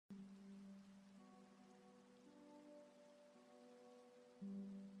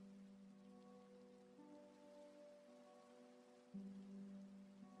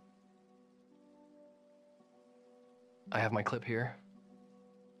I have my clip here.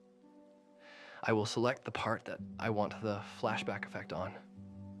 I will select the part that I want the flashback effect on.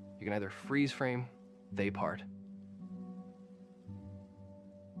 You can either freeze frame they part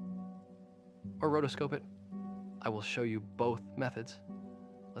or rotoscope it. I will show you both methods.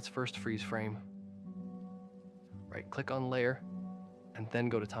 Let's first freeze frame. Right-click on layer and then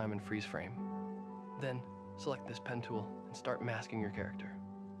go to time and freeze frame. Then select this pen tool and start masking your character.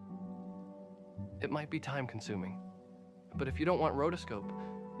 It might be time consuming, but if you don't want rotoscope,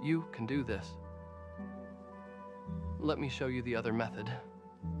 you can do this. Let me show you the other method,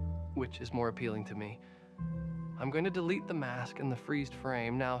 which is more appealing to me. I'm going to delete the mask and the freezed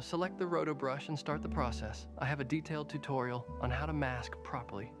frame. Now select the roto brush and start the process. I have a detailed tutorial on how to mask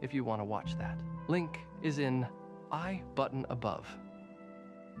properly if you want to watch that. Link is in I button above.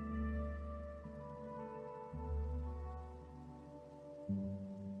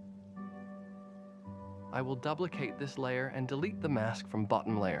 I will duplicate this layer and delete the mask from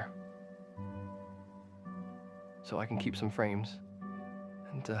bottom layer so I can keep some frames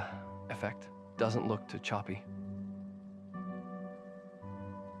and effect doesn't look too choppy.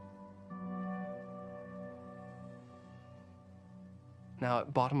 Now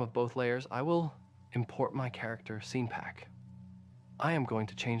at bottom of both layers, I will import my character scene pack. I am going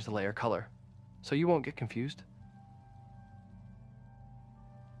to change the layer color so you won't get confused.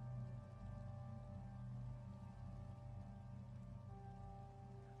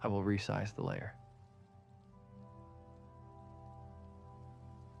 I will resize the layer.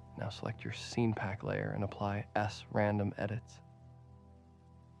 Now select your scene pack layer and apply S random edits.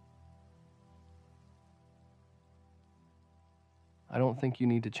 I don't think you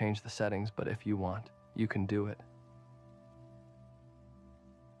need to change the settings, but if you want, you can do it.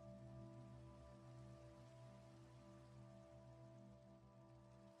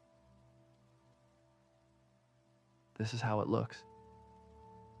 This is how it looks.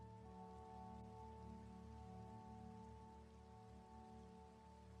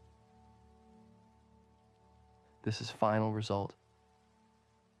 This is final result.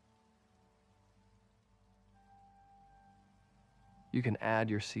 You can add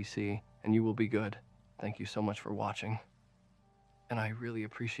your CC and you will be good. Thank you so much for watching. And I really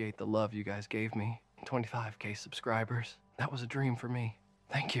appreciate the love you guys gave me. 25K subscribers. That was a dream for me.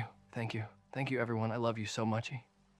 Thank you. Thank you. Thank you everyone. I love you so much.